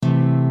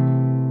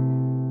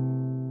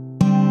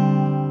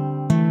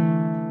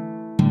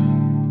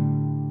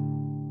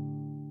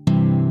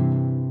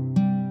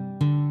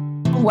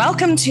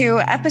Welcome to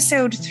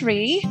episode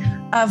 3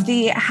 of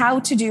the How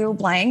to Do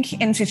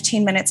Blank in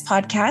 15 Minutes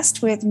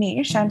podcast with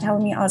me,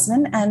 Chantalamy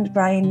Osman, and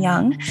Brian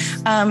Young.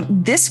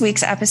 This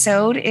week's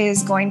episode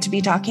is going to be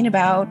talking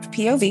about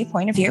POV,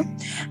 point of view,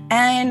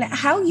 and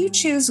how you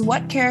choose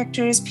what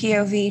character's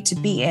POV to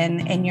be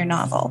in your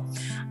novel.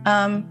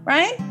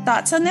 Brian,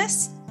 thoughts on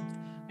this?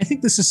 I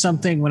think this is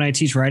something when I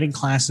teach writing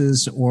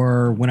classes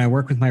or when I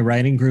work with my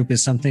writing group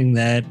is something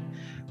that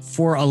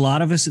for a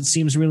lot of us, it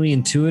seems really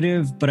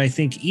intuitive, but I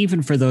think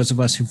even for those of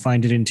us who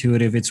find it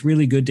intuitive, it's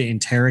really good to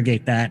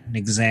interrogate that and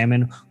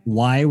examine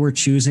why we're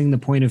choosing the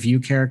point of view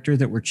character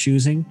that we're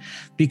choosing,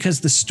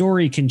 because the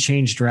story can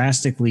change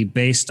drastically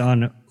based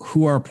on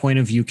who our point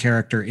of view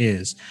character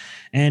is.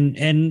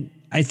 And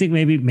I think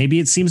maybe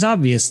it seems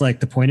obvious, like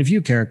the point of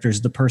view character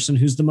is the person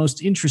who's the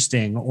most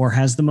interesting or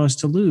has the most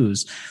to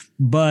lose.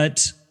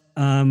 But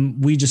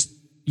we just,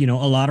 a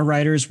lot of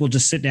writers will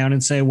just sit down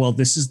and say, well,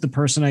 this is the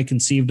person I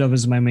conceived of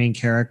as my main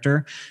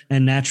character.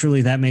 And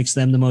naturally, that makes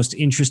them the most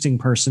interesting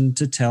person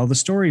to tell the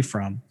story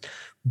from.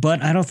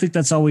 But I don't think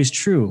that's always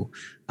true.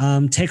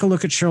 Take a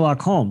look at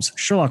Sherlock Holmes.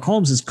 Sherlock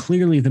Holmes is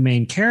clearly the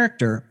main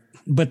character,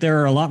 but there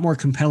are a lot more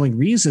compelling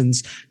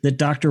reasons that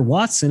Dr.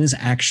 Watson is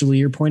actually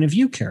your point of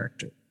view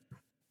character,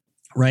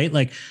 right?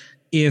 Like,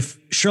 if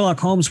Sherlock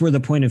Holmes were the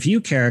point of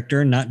view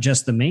character, not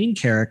just the main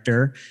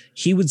character,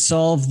 he would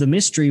solve the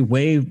mystery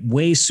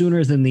way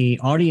sooner than the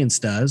audience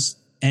does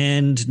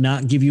and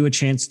not give you a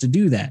chance to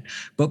do that.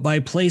 But by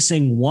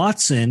placing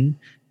Watson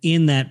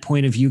in that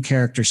point of view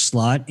character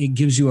slot, it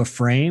gives you a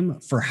frame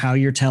for how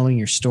you're telling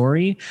your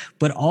story,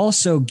 but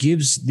also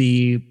gives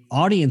the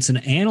audience an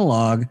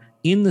analog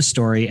in the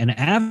story, an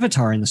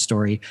avatar in the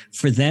story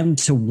for them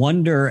to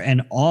wonder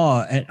and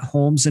awe at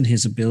Holmes and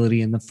his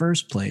ability in the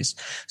first place.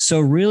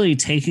 So really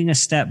taking a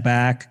step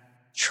back,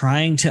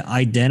 trying to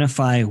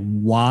identify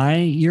why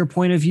your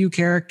point of view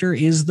character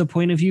is the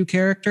point of view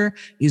character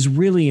is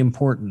really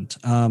important.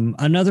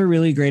 Another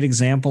really great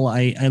example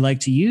I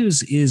like to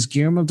use is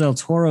Guillermo del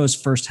Toro's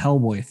first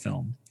Hellboy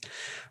film,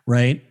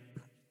 right?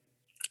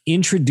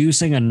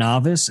 Introducing a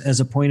novice as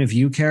a point of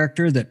view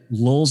character that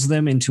lulls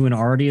them into an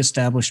already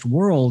established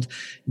world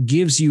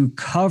gives you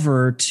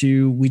cover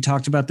to, we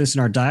talked about this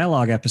in our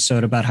dialogue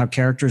episode about how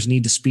characters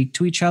need to speak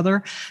to each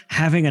other.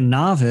 Having a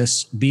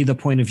novice be the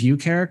point of view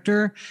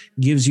character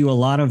gives you a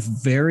lot of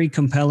very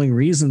compelling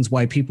reasons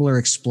why people are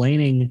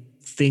explaining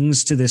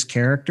things to this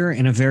character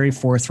in a very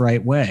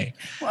forthright way.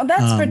 Well,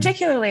 that's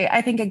particularly,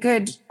 I think,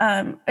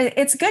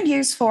 it's good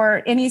use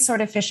for any sort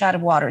of fish out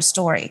of water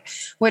story,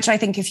 which I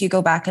think if you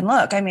go back and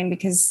look,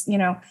 because,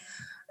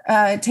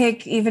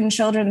 take even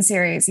children's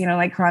series,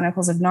 like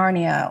Chronicles of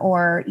Narnia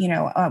or,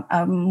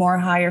 a more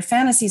higher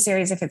fantasy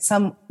series. If it's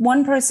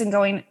one person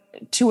going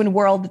to a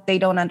world that they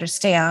don't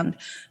understand,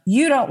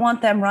 you don't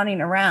want them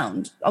running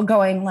around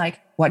going like,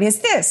 what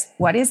is this?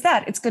 What is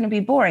that? It's going to be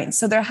boring.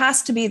 So there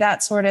has to be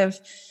that sort of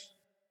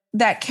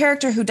that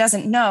character who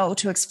doesn't know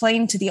to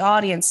explain to the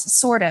audience,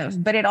 sort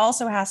of, but it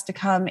also has to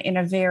come in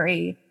a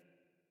very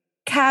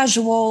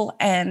casual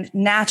and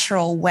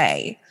natural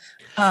way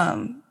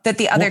that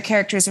the other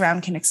characters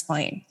around can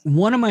explain.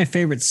 One of my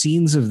favorite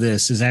scenes of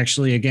this is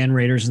actually, again,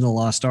 Raiders of the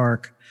Lost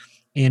Ark.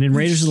 And in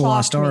Raiders of the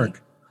Lost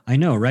Ark, I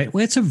know, right?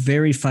 Well, it's a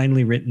very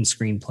finely written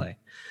screenplay.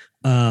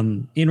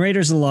 In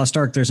Raiders of the Lost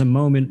Ark, there's a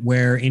moment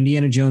where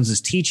Indiana Jones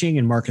is teaching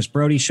and Marcus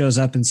Brody shows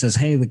up and says,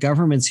 hey, the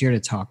government's here to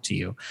talk to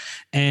you.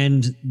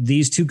 And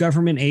these two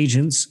government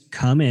agents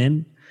come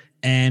in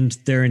and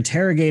they're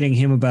interrogating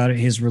him about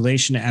his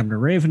relation to Abner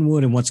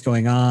Ravenwood and what's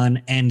going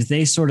on. And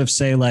they sort of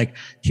say, like,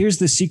 here's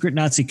the secret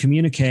Nazi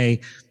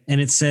communique.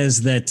 And it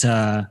says that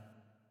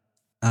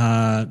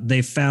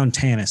they found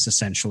Tanis,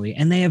 essentially.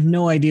 And they have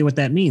no idea what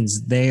that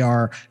means. They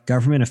are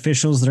government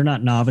officials. They're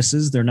not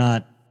novices. They're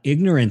not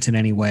ignorant in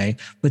any way,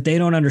 but they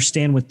don't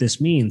understand what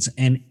this means.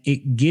 And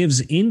it gives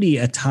Indy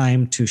a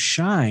time to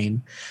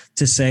shine,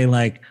 to say,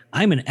 like,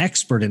 I'm an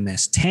expert in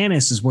this.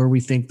 Tanis is where we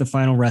think the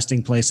final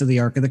resting place of the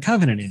Ark of the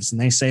Covenant is. And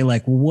they say,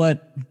 like,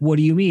 what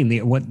do you mean?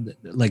 The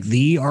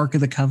Ark of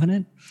the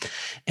Covenant?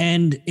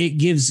 And it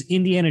gives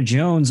Indiana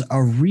Jones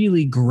a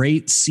really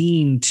great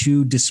scene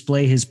to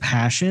display his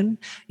passion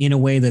in a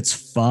way that's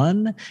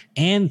fun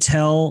and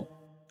tell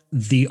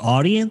the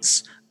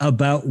audience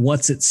about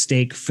what's at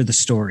stake for the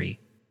story.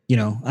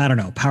 I don't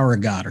know, power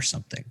of God or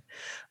something.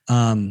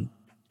 And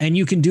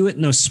you can do it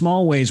in those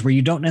small ways where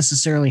you don't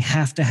necessarily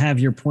have to have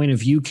your point of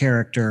view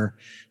character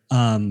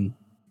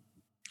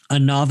a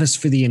novice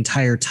for the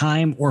entire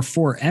time or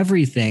for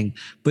everything,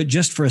 but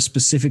just for a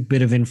specific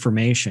bit of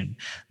information.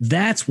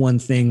 That's one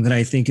thing that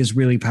I think is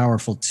really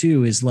powerful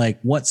too, is like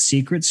what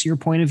secrets your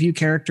point of view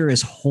character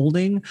is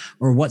holding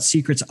or what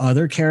secrets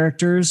other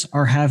characters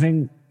are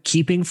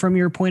keeping from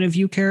your point of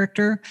view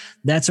character.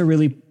 That's a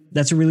really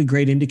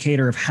great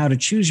indicator of how to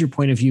choose your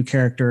point of view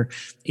character,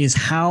 is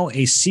how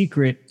a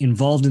secret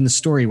involved in the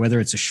story, whether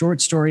it's a short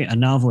story, a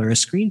novel, or a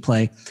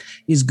screenplay,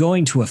 is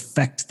going to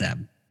affect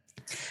them.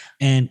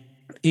 And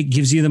it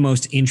gives you the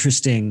most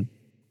interesting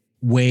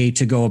way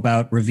to go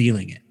about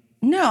revealing it.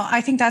 No,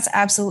 I think that's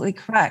absolutely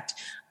correct.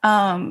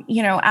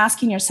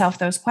 asking yourself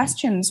those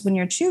questions when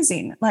you're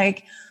choosing,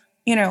 like,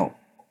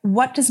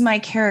 what does my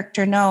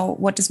character know?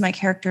 What does my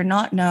character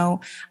not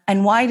know?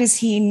 And why does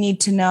he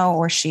need to know,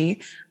 or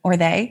she or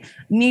they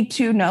need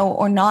to know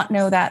or not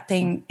know that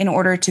thing in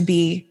order to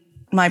be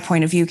my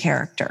point of view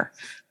character?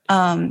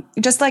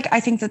 Just like I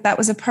think that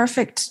was a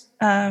perfect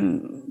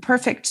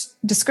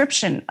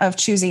description of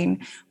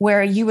choosing,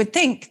 where you would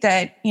think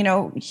that,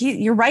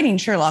 you're writing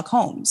Sherlock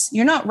Holmes.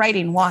 You're not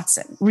writing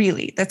Watson,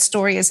 really. That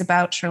story is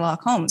about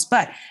Sherlock Holmes,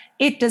 but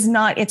it does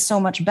not, it's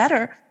so much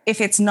better if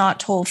it's not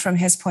told from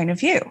his point of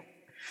view.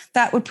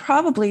 That would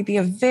probably be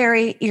a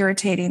very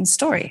irritating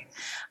story.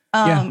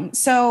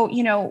 So,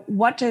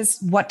 what does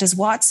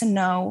Watson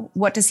know?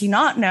 What does he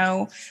not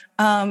know?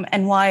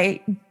 And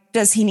why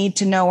does he need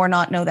to know or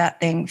not know that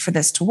thing for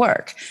this to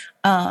work?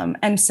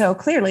 And so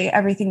clearly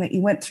everything that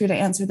you went through to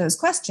answer those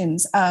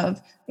questions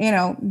of,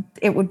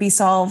 it would be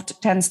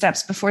solved 10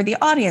 steps before the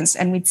audience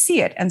and we'd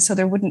see it. And so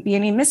there wouldn't be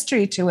any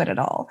mystery to it at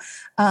all.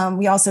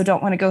 We also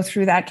don't want to go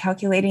through that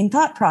calculating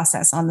thought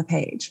process on the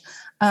page.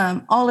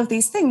 All of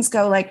these things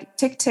go like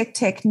tick, tick,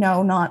 tick.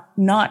 No,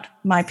 not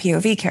my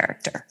POV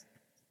character.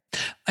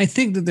 I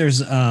think that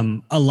there's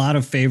a lot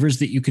of favors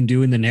that you can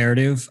do in the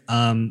narrative.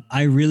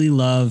 I really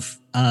love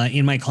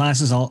in my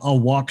classes, I'll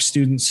walk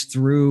students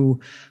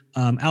through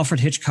Alfred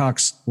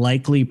Hitchcock's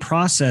likely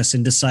process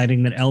in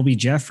deciding that L.B.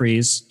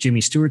 Jeffries, Jimmy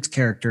Stewart's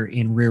character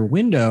in Rear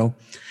Window,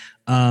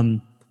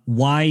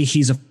 why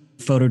he's a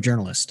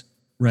photojournalist,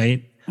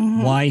 right?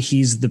 Mm-hmm. Why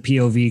he's the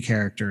POV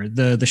character.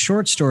 The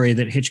short story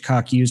that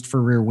Hitchcock used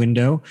for Rear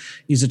Window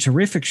is a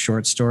terrific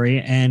short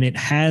story, and it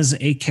has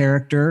a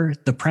character.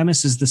 The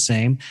premise is the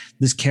same.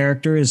 This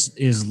character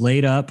is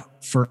laid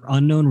up for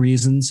unknown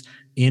reasons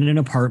in an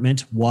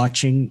apartment,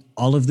 watching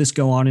all of this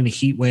go on in a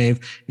heat wave,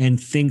 and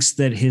thinks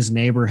that his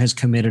neighbor has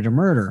committed a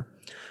murder.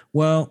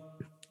 Well,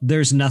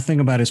 there's nothing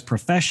about his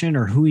profession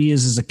or who he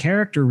is as a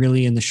character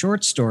really in the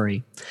short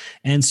story.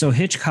 And so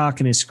Hitchcock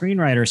and his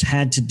screenwriters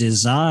had to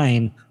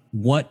design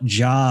what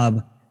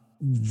job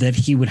that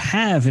he would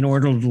have in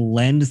order to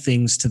lend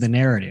things to the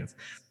narrative.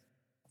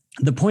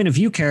 The point of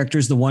view character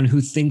is the one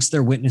who thinks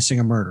they're witnessing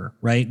a murder,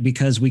 right?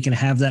 Because we can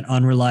have that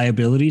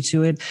unreliability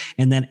to it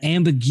and that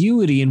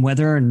ambiguity in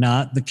whether or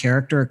not the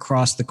character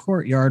across the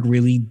courtyard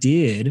really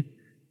did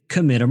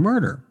commit a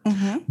murder.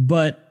 Mm-hmm.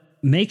 But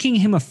making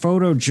him a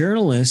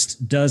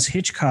photojournalist does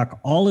Hitchcock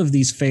all of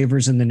these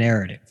favors in the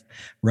narrative,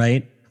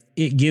 right?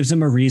 It gives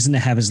him a reason to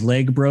have his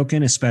leg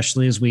broken,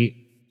 especially as we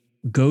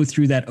go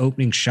through that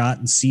opening shot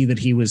and see that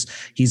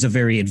he's a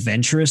very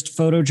adventurous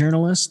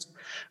photojournalist.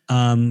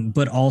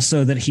 But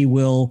also that he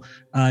will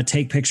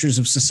take pictures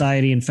of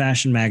society and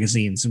fashion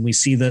magazines. And we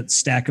see the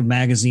stack of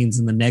magazines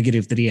and the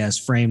negative that he has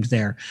framed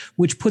there,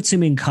 which puts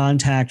him in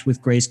contact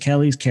with Grace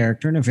Kelly's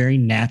character in a very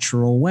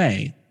natural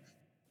way.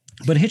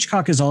 But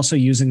Hitchcock is also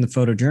using the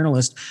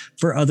photojournalist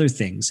for other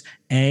things.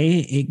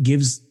 It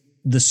gives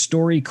the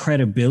story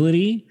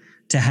credibility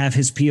to have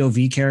his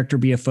POV character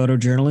be a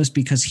photojournalist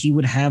because he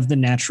would have the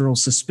natural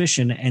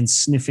suspicion and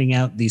sniffing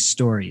out these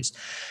stories.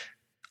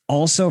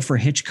 Also, for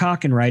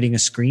Hitchcock in writing a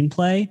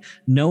screenplay,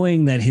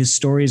 knowing that his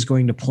story is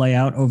going to play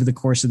out over the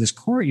course of this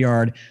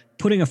courtyard,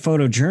 putting a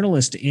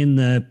photojournalist in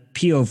the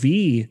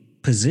POV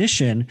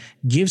position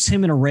gives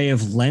him an array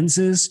of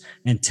lenses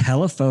and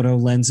telephoto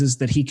lenses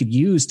that he could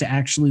use to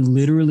actually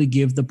literally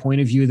give the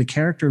point of view of the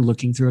character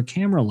looking through a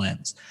camera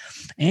lens.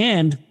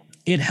 And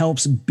it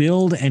helps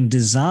build and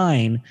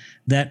design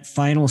that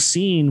final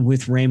scene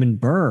with Raymond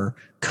Burr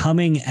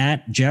coming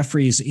at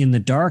Jeffries in the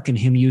dark and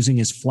him using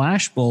his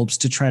flash bulbs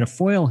to try to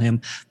foil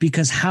him,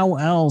 because how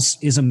else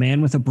is a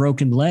man with a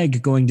broken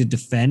leg going to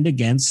defend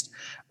against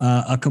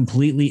a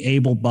completely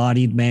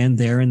able-bodied man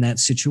there in that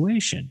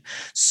situation?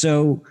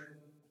 So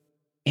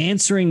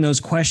answering those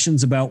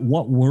questions about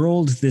what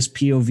world this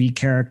POV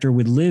character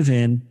would live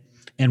in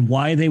and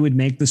why they would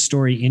make the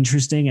story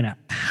interesting and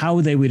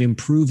how they would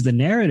improve the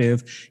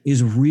narrative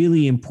is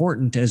really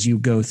important as you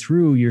go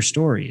through your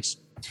stories.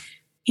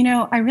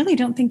 I really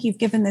don't think you've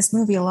given this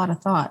movie a lot of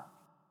thought.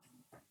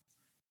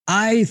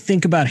 I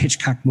think about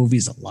Hitchcock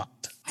movies a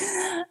lot.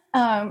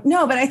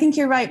 No, but I think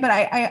you're right. But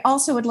I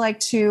also would like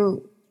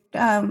to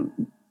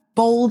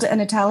bold and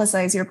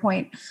italicize your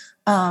point,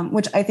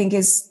 which I think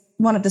is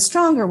one of the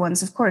stronger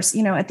ones. Of course,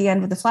 at the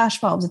end with the flash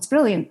bulbs, it's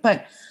brilliant.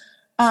 But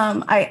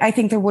I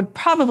think there would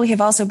probably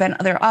have also been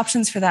other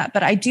options for that.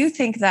 But I do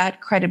think that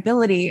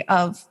credibility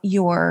of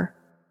your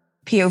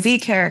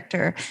POV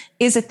character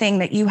is a thing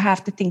that you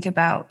have to think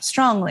about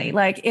strongly.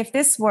 Like if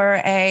this were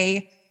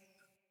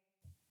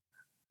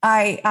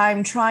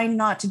I'm trying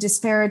not to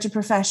disparage a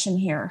profession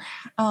here.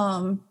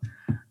 I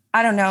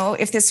don't know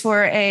if this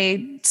were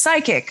a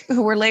psychic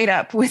who were laid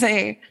up with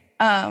a,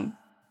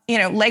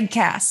 leg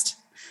cast,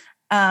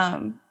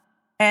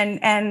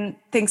 and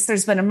thinks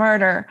there's been a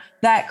murder,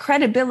 that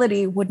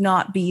credibility would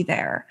not be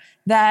there.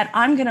 That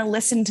I'm going to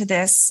listen to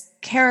this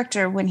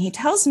character when he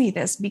tells me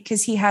this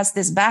because he has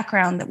this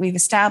background that we've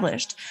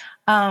established.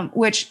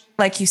 which,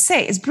 like you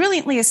say, is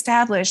brilliantly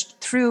established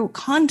through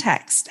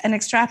context and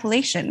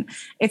extrapolation.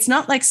 It's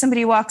not like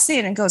somebody walks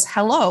in and goes,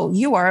 "Hello,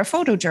 you are a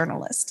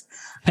photojournalist."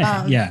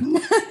 Yeah.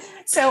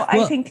 So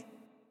I think,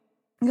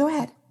 go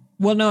ahead.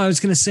 Well, no, I was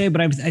going to say, but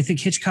I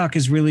think Hitchcock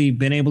has really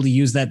been able to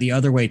use that the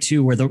other way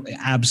too, where the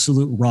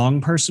absolute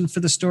wrong person for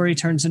the story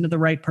turns into the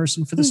right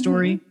person for the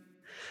story.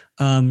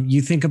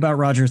 You think about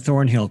Roger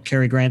Thornhill,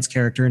 Cary Grant's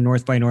character in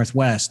North by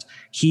Northwest.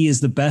 He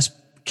is the best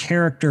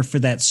character for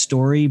that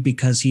story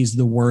because he's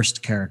the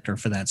worst character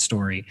for that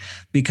story,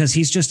 because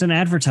he's just an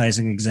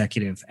advertising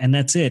executive and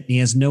that's it. He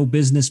has no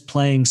business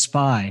playing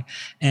spy,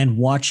 and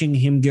watching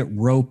him get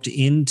roped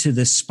into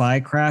this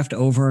spy craft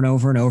over and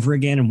over and over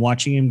again, and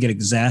watching him get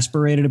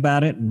exasperated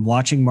about it, and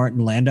watching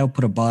Martin Landau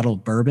put a bottle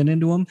of bourbon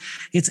into him.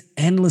 It's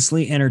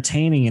endlessly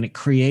entertaining, and it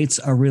creates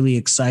a really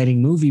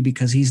exciting movie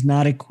because he's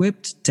not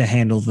equipped to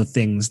handle the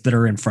things that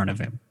are in front of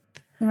him.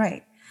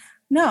 Right.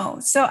 No.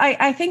 So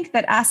I think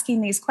that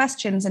asking these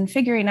questions and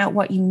figuring out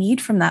what you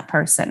need from that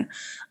person,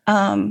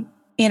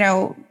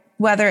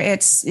 whether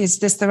is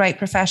this the right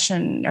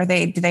profession, or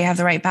do they have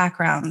the right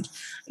background,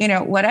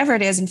 whatever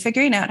it is, and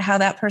figuring out how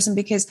that person,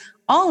 because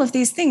all of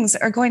these things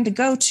are going to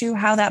go to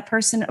how that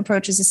person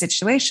approaches a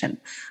situation.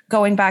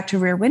 Going back to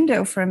Rear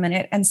Window for a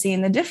minute and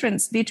seeing the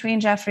difference between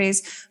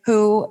Jeffries,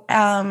 who,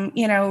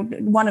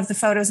 one of the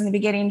photos in the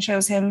beginning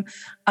shows him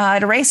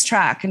at a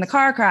racetrack in the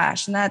car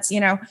crash. And that's,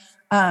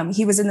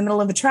 he was in the middle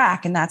of a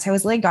track, and that's how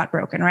his leg got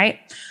broken, right?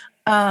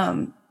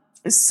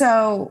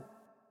 So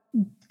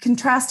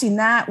contrasting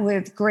that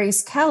with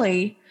Grace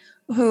Kelly,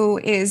 who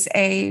is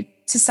a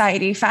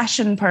society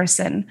fashion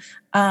person,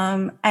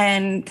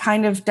 and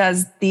kind of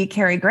does the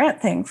Cary Grant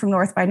thing from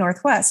North by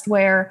Northwest,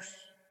 where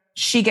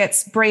she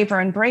gets braver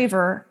and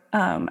braver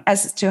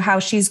as to how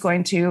she's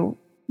going to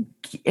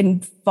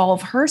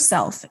involve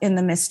herself in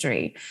the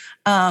mystery,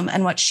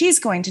 and what she's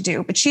going to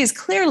do. But she is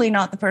clearly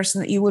not the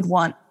person that you would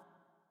want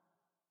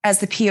as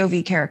the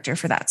POV character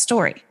for that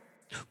story.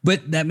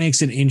 But that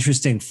makes it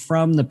interesting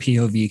from the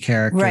POV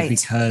character, right?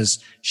 Because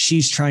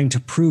she's trying to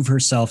prove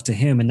herself to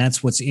him. And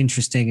that's what's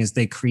interesting, is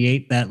they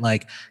create that,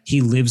 like,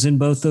 he lives in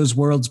both those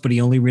worlds, but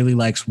he only really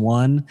likes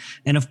one.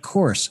 And of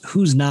course,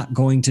 who's not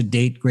going to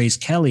date Grace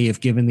Kelly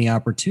if given the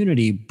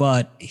opportunity?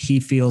 But he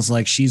feels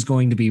like she's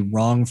going to be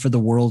wrong for the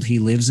world he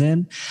lives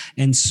in.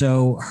 And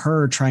so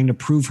her trying to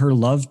prove her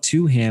love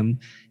to him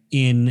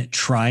in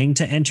trying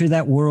to enter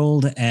that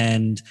world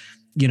and,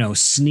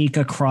 sneak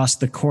across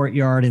the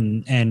courtyard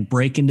and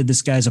break into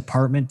this guy's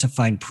apartment to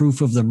find proof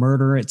of the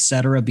murder,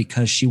 etc.,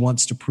 because she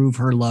wants to prove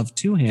her love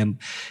to him,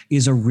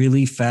 is a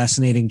really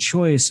fascinating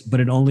choice, but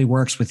it only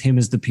works with him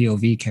as the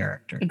POV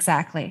character.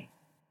 Exactly.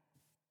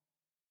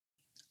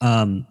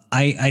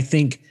 I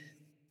think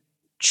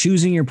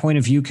choosing your point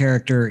of view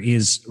character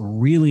is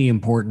really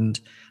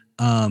important.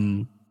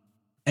 And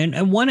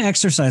one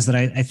exercise that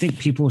I think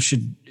people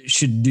should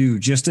do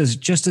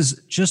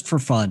just for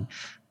fun: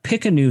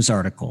 pick a news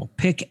article,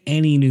 pick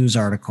any news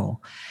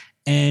article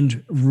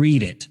and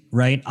read it,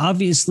 right?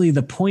 Obviously,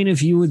 the point of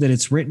view that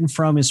it's written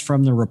from is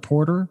from the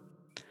reporter,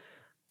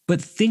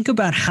 but think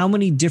about how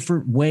many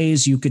different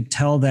ways you could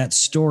tell that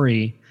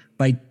story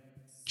by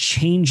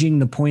changing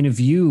the point of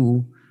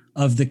view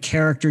of the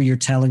character you're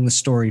telling the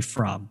story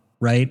from,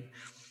 right?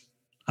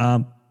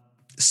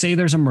 Say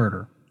there's a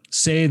murder.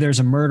 Say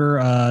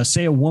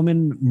a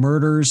woman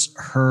murders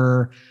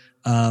her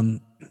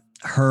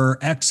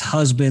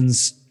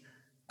ex-husband's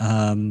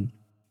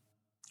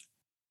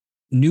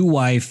new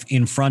wife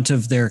in front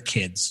of their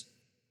kids,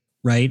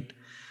 right?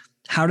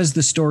 How does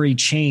the story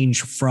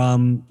change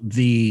from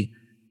the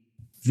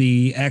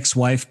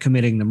ex-wife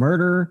committing the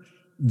murder,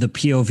 the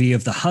POV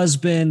of the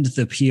husband,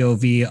 the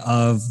POV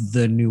of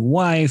the new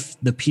wife,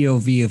 the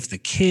POV of the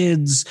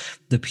kids,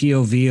 the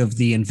POV of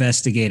the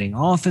investigating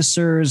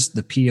officers,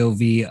 the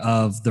POV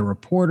of the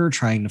reporter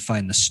trying to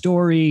find the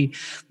story,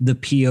 the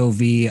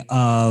POV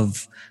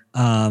of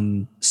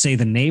say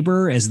the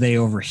neighbor as they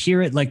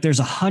overhear it? Like, there's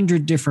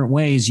 100 different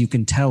ways you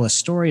can tell a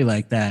story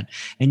like that,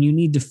 and you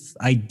need to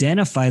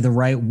identify the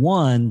right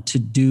one to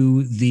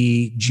do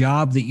the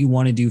job that you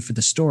want to do for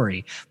the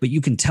story. But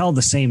you can tell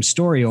the same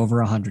story over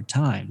 100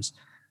 times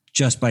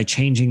just by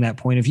changing that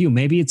point of view.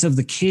 Maybe it's of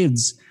the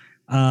kids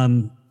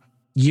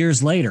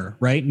years later,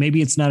 right?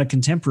 Maybe it's not a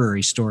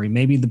contemporary story.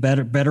 Maybe the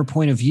better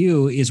point of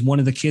view is one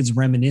of the kids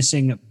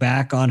reminiscing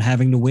back on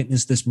having to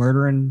witness this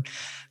murder and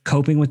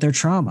coping with their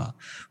trauma.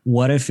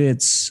 What if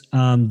it's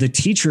the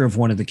teacher of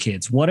one of the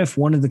kids? What if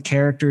one of the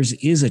characters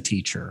is a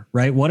teacher,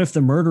 right? What if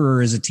the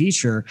murderer is a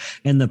teacher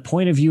and the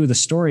point of view of the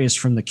story is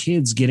from the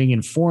kids getting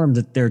informed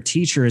that their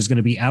teacher is going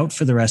to be out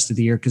for the rest of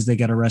the year because they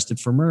got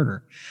arrested for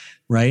murder,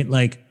 right?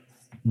 Like,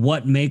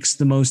 what makes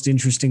the most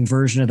interesting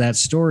version of that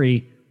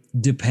story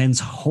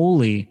depends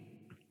wholly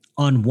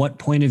on what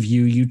point of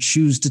view you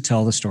choose to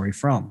tell the story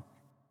from.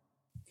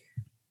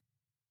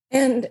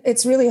 And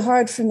it's really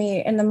hard for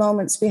me in the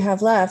moments we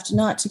have left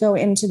not to go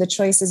into the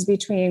choices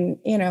between,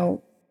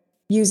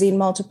 using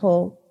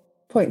multiple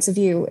points of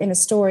view in a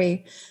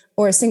story,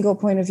 or a single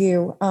point of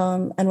view,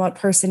 and what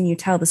person you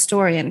tell the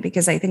story in,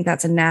 because I think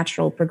that's a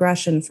natural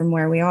progression from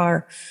where we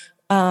are.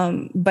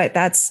 But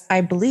that's,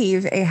 I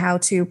believe, a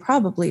how-to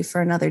probably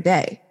for another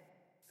day.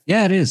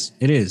 Yeah, it is.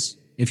 It is.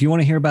 If you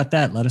want to hear about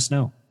that, let us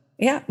know.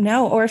 Yeah,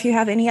 no. Or if you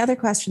have any other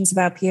questions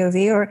about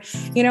POV, or,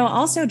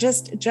 also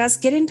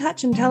just get in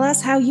touch and tell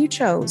us how you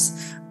chose,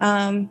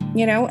 and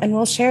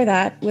we'll share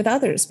that with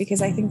others,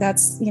 because I think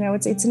that's,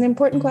 it's an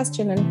important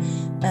question,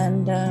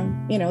 and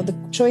the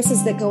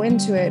choices that go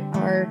into it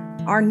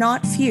are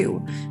not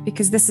few,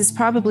 because this is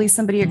probably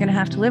somebody you're going to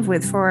have to live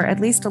with for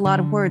at least a lot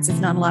of words, if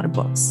not a lot of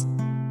books.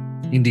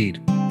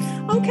 Indeed.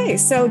 Okay,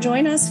 so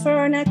join us for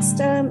our next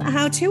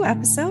how-to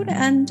episode,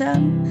 and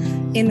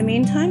in the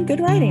meantime, good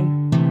writing.